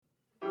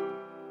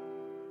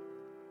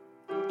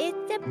It's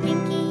the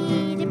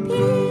Pinky the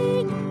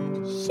Pig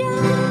Show.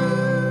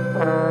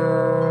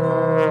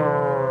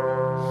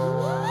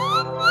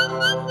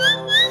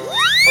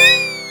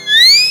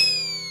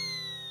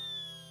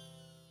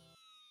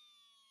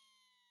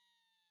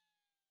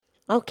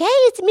 Okay,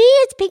 it's me.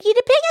 It's Pinky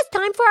the Pig. It's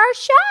time for our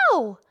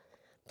show.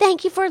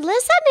 Thank you for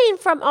listening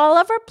from all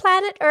over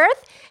planet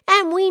Earth,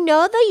 and we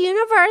know the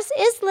universe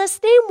is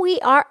listening. We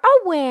are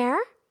aware.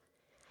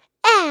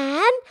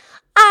 And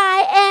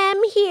I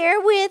am here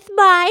with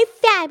my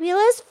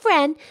fabulous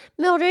friend,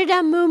 Mildred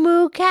the Moo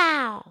Moo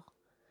Cow.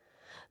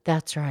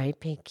 That's right,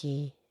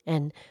 Pinky.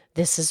 And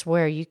this is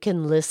where you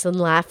can listen,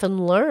 laugh,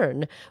 and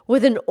learn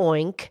with an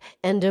oink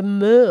and a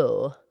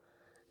moo.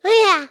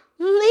 Yeah.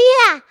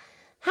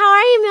 How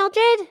are you,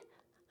 Mildred?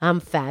 I'm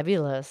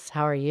fabulous.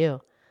 How are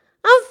you?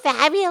 I'm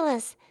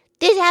fabulous.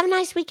 Did you have a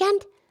nice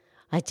weekend?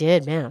 I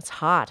did, man. It's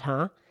hot,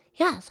 huh?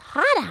 Yeah, it's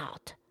hot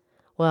out.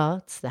 Well,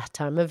 it's that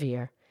time of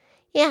year.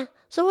 Yeah,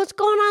 so what's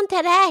going on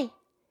today?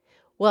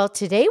 Well,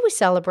 today we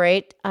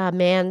celebrate a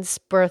man's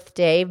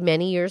birthday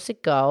many years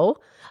ago,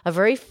 a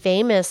very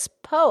famous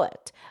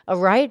poet, a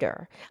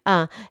writer,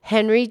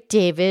 Henry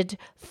David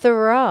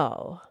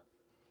Thoreau.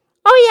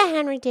 Oh, yeah,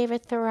 Henry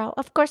David Thoreau.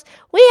 Of course,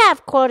 we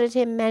have quoted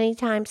him many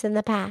times in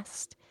the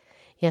past.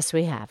 Yes,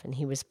 we have, and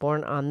he was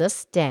born on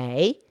this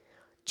day,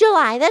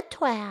 July the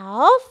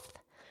 12th,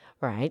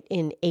 right,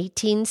 in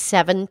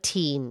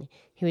 1817.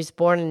 He was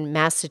born in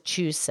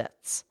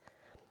Massachusetts.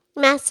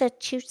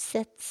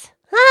 Massachusetts.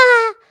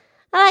 I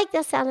like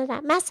the sound of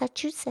that.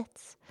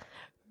 Massachusetts.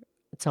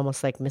 It's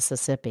almost like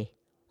Mississippi.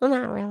 Well,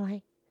 not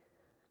really.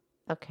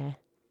 Okay.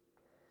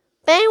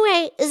 But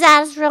anyway, is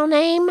that his real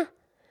name?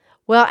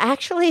 Well,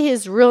 actually,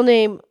 his real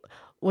name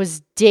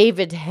was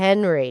David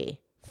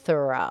Henry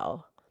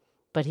Thoreau.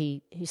 But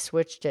he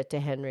switched it to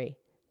Henry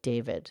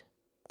David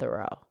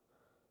Thoreau.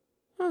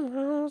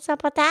 What's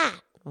up with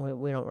that?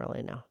 We don't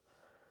really know.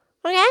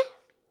 Okay.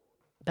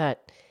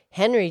 But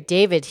Henry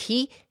David,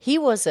 he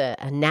was a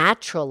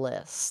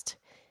naturalist.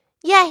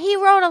 Yeah, he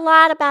wrote a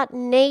lot about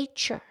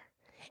nature.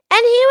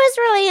 And he was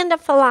really into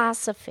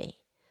philosophy.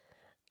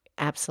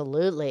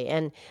 Absolutely.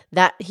 And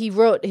that he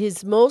wrote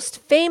his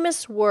most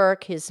famous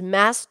work, his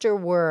master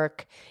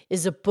work,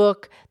 is a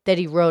book that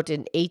he wrote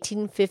in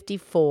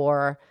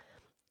 1854.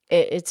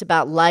 It's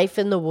about life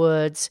in the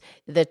woods.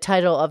 The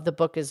title of the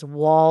book is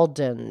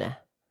Walden.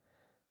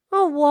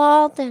 Oh,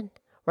 Walden.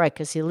 Right,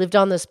 because he lived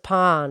on this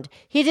pond.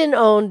 He didn't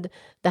own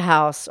the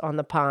house on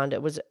the pond.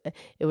 It was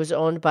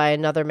owned by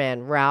another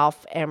man,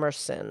 Ralph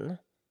Emerson.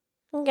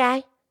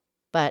 Okay.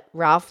 But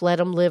Ralph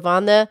let him live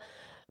on the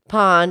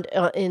pond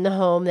in the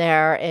home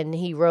there, and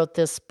he wrote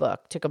this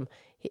book. Took him,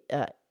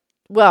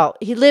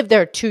 he lived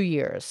there 2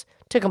 years.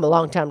 Took him a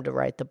long time to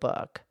write the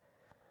book.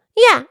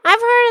 Yeah, I've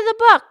heard of the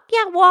book.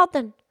 Yeah,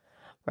 Walden.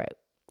 Right.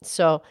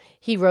 So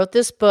he wrote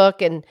this book,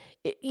 and,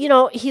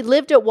 he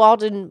lived at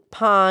Walden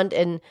Pond,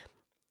 and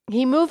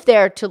he moved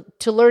there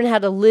to learn how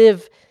to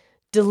live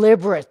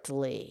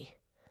deliberately.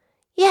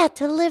 Yeah,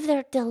 to live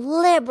there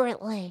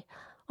deliberately,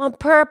 on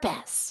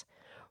purpose.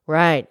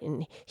 Right.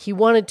 And he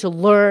wanted to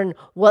learn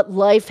what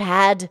life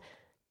had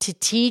to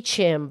teach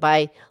him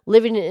by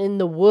living in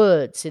the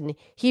woods. And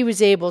he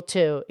was able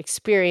to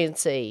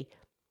experience a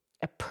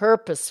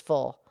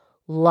purposeful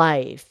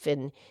life.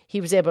 And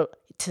he was able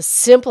to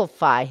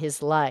simplify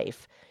his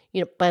life,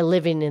 by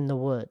living in the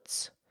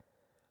woods.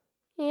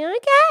 Yeah,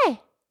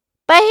 okay.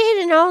 But he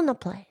didn't own the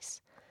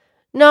place.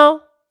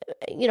 No,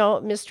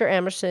 Mr.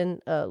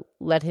 Emerson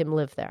let him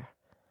live there.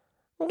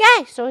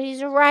 Okay, so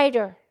he's a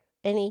writer.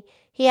 And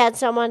he had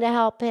someone to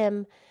help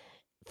him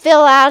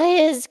fill out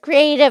his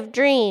creative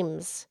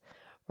dreams.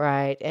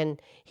 Right,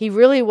 and he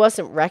really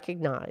wasn't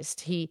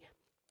recognized.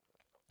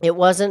 It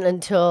wasn't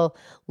until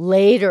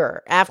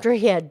later, after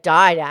he had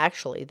died,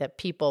 actually, that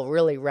people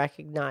really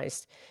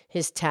recognized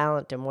his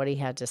talent and what he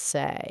had to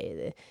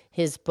say.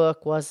 His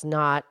book was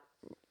not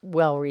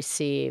well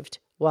received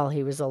while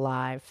he was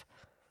alive.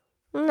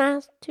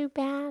 That's too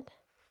bad.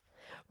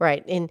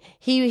 Right, and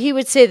he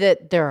would say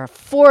that there are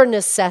 4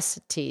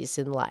 necessities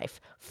in life: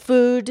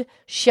 food,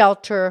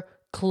 shelter,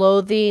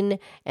 clothing,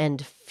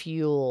 and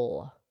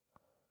fuel.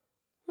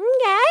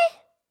 Okay.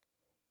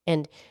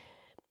 And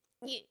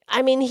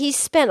he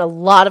spent a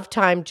lot of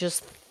time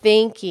just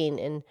thinking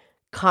and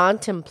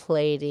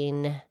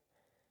contemplating.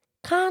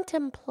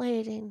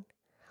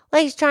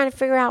 Like he's trying to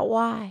figure out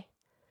why.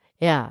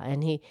 Yeah,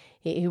 and he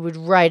would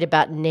write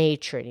about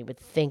nature, and he would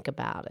think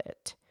about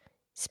it.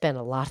 Spent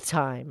a lot of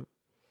time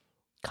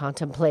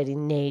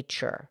contemplating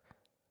nature.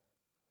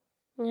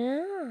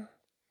 Yeah.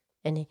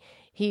 And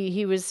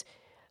he was,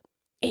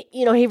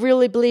 he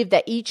really believed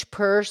that each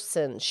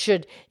person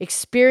should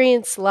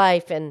experience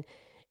life and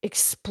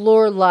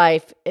explore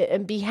life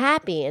and be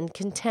happy and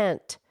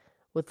content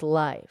with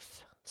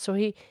life. So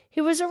he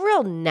was a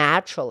real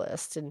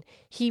naturalist, and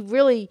he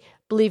really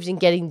believed in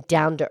getting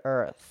down to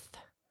earth.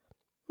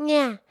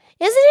 Yeah.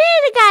 Isn't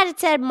he the guy that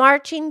said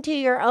marching to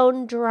your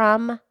own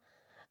drum?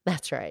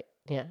 That's right.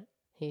 Yeah.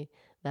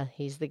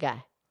 He's the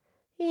guy.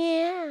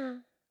 Yeah.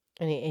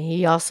 And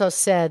he also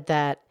said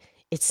that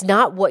it's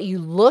not what you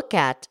look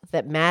at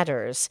that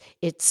matters.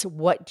 It's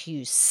what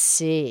you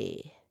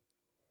see.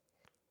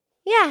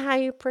 Yeah, how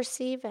you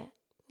perceive it.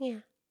 Yeah.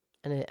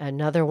 And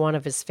another one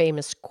of his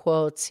famous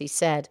quotes, he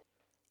said,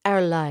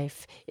 "Our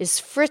life is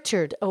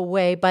frittered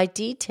away by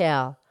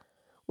detail.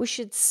 We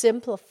should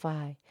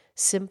simplify,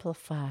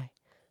 simplify,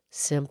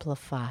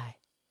 simplify."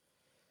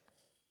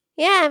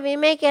 Yeah, if you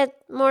make it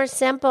more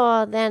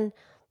simple, then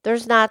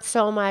there's not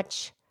so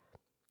much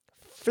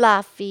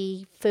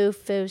fluffy,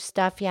 foo-foo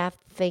stuff you have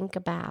to think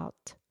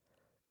about.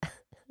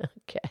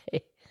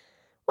 Okay.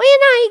 Well,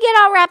 you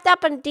get all wrapped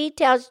up in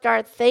details,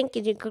 start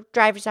thinking, you could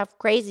drive yourself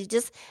crazy.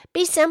 Just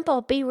be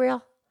simple, be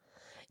real.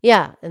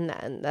 Yeah, and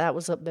that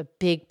was a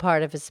big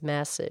part of his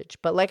message.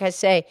 But like I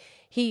say,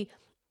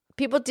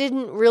 people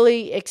didn't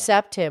really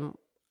accept him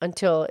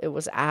until it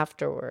was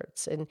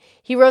afterwards. And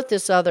he wrote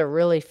this other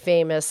really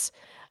famous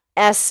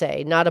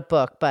essay, not a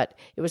book, but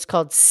it was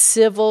called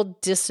Civil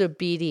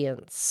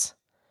Disobedience.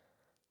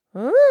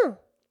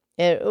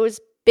 It was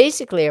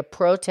basically a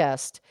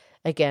protest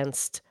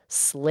against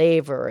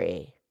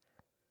slavery.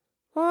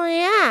 Well,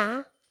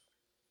 yeah.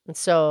 And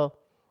so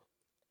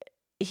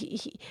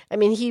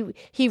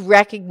he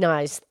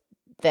recognized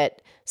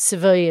that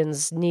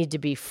civilians need to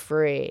be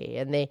free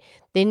and they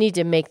need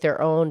to make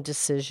their own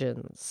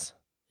decisions,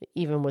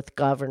 even with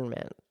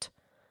government.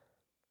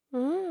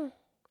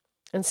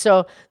 And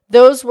so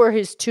those were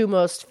his two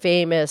most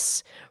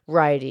famous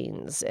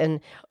writings. And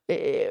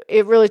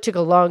it really took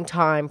a long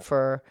time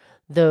for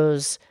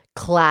those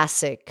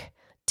classic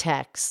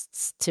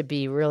texts to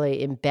be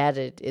really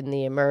embedded in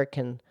the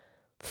American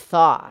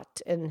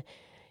thought. And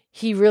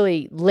he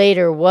really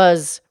later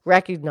was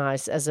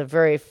recognized as a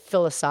very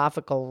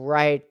philosophical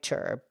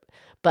writer,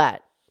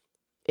 but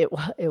it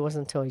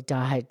wasn't until he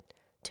died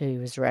till he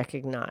was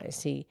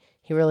recognized. He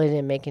really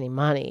didn't make any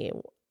money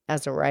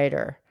as a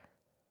writer,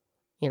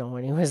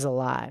 when he was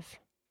alive.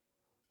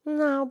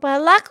 No,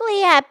 but luckily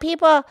he had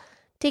people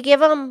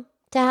to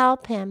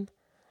help him.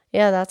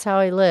 Yeah, that's how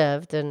he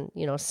lived, and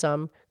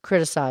some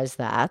criticize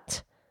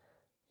that.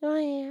 Oh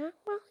yeah,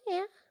 well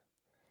yeah.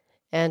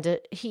 And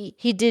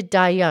he did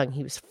die young.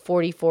 He was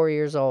 44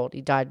 years old.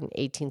 He died in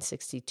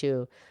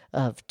 1862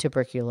 of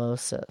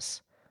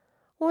tuberculosis.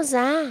 What was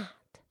that?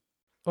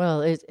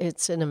 Well,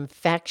 it's an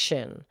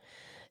infection,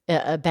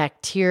 a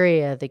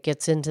bacteria that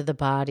gets into the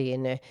body.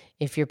 And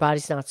if your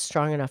body's not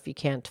strong enough, you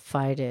can't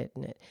fight it.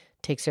 And it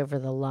takes over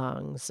the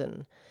lungs.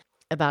 And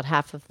about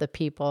half of the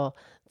people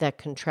that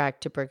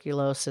contract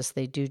tuberculosis,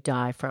 they do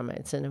die from it.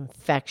 It's an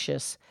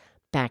infectious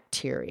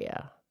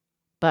bacteria.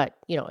 But,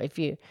 if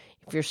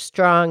you're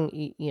strong,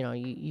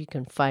 you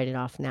can fight it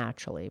off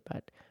naturally.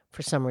 But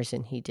for some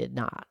reason, he did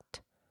not.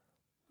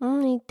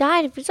 He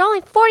died if he's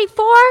only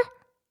 44?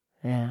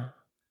 Yeah.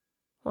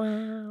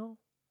 Wow.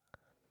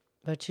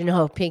 But,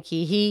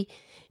 Pinky, he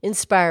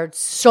inspired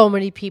so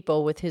many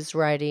people with his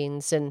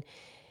writings. And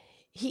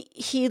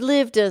he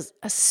lived a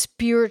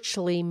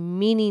spiritually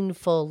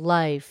meaningful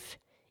life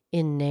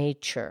in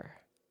nature.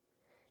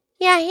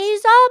 Yeah,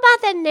 he's all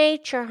about the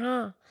nature,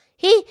 huh?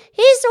 He's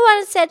the one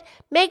that said,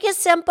 make it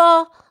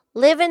simple,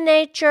 live in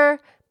nature,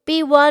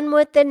 be one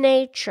with the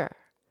nature.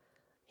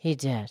 He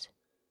did.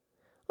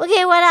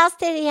 Okay, what else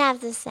did he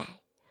have to say?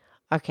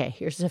 Okay,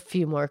 here's a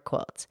few more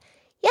quotes.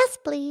 Yes,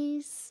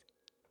 please.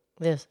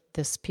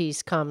 This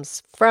piece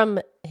comes from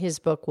his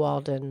book,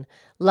 Walden,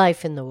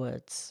 Life in the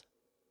Woods.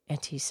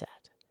 And he said,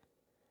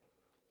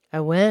 "I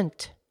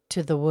went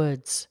to the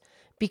woods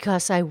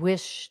because I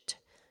wished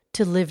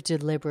to live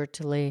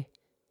deliberately,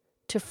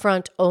 to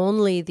front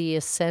only the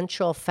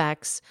essential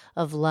facts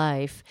of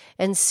life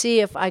and see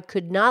if I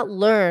could not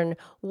learn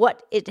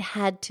what it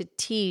had to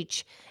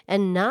teach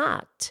and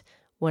not,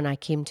 when I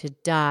came to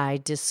die,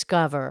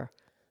 discover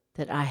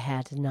that I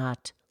had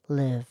not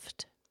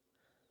lived."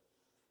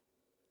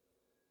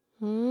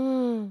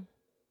 And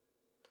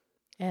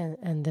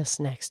this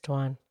next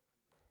one,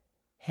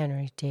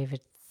 Henry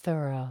David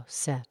Thoreau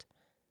said,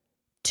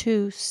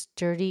 "Two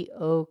sturdy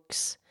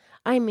oaks,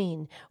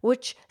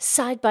 which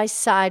side by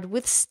side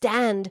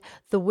withstand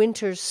the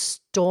winter's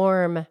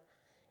storm,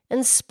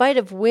 in spite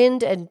of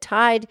wind and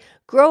tide,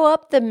 grow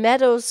up the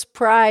meadow's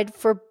pride,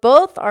 for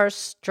both are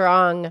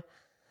strong.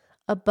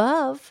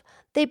 Above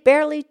they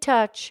barely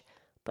touch,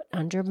 but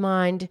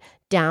undermined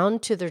down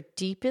to their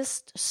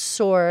deepest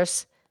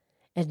source,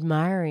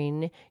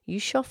 admiring you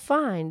shall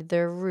find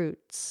their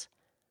roots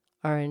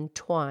are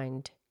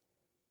entwined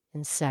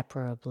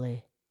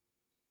inseparably."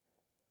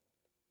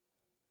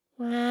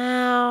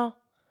 Wow.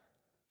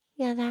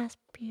 Yeah, that's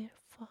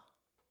beautiful.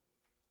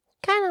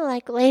 Kind of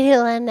like Lady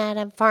Lynette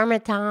and Farmer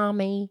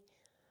Tommy.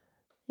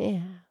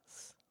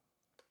 Yes.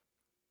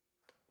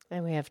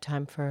 And we have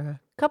time for a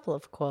couple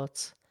of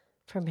quotes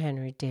from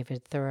Henry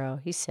David Thoreau.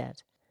 He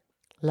said,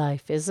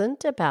 "Life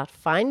isn't about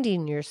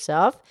finding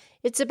yourself.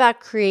 It's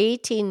about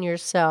creating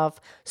yourself.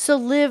 So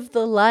live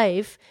the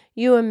life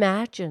you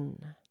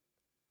imagine."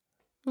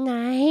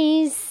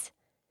 Nice.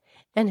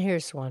 And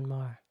here's one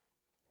more.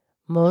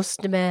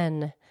 "Most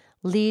men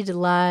lead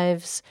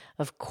lives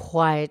of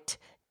quiet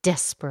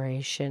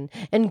desperation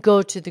and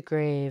go to the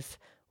grave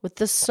with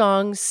the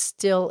songs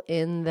still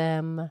in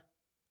them.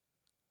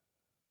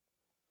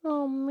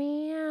 Oh,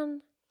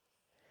 man.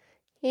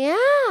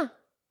 Yeah.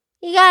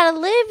 You gotta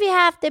live, you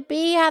have to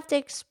be, you have to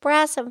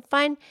express and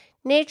find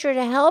nature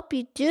to help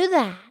you do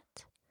that.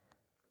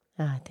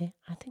 I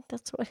think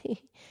that's what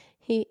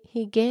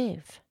he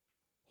gave.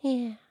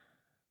 Yeah.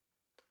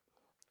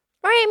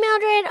 All right,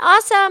 Mildred,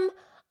 awesome.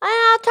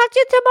 I'll talk to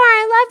you tomorrow.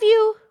 I love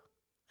you.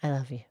 I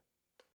love you.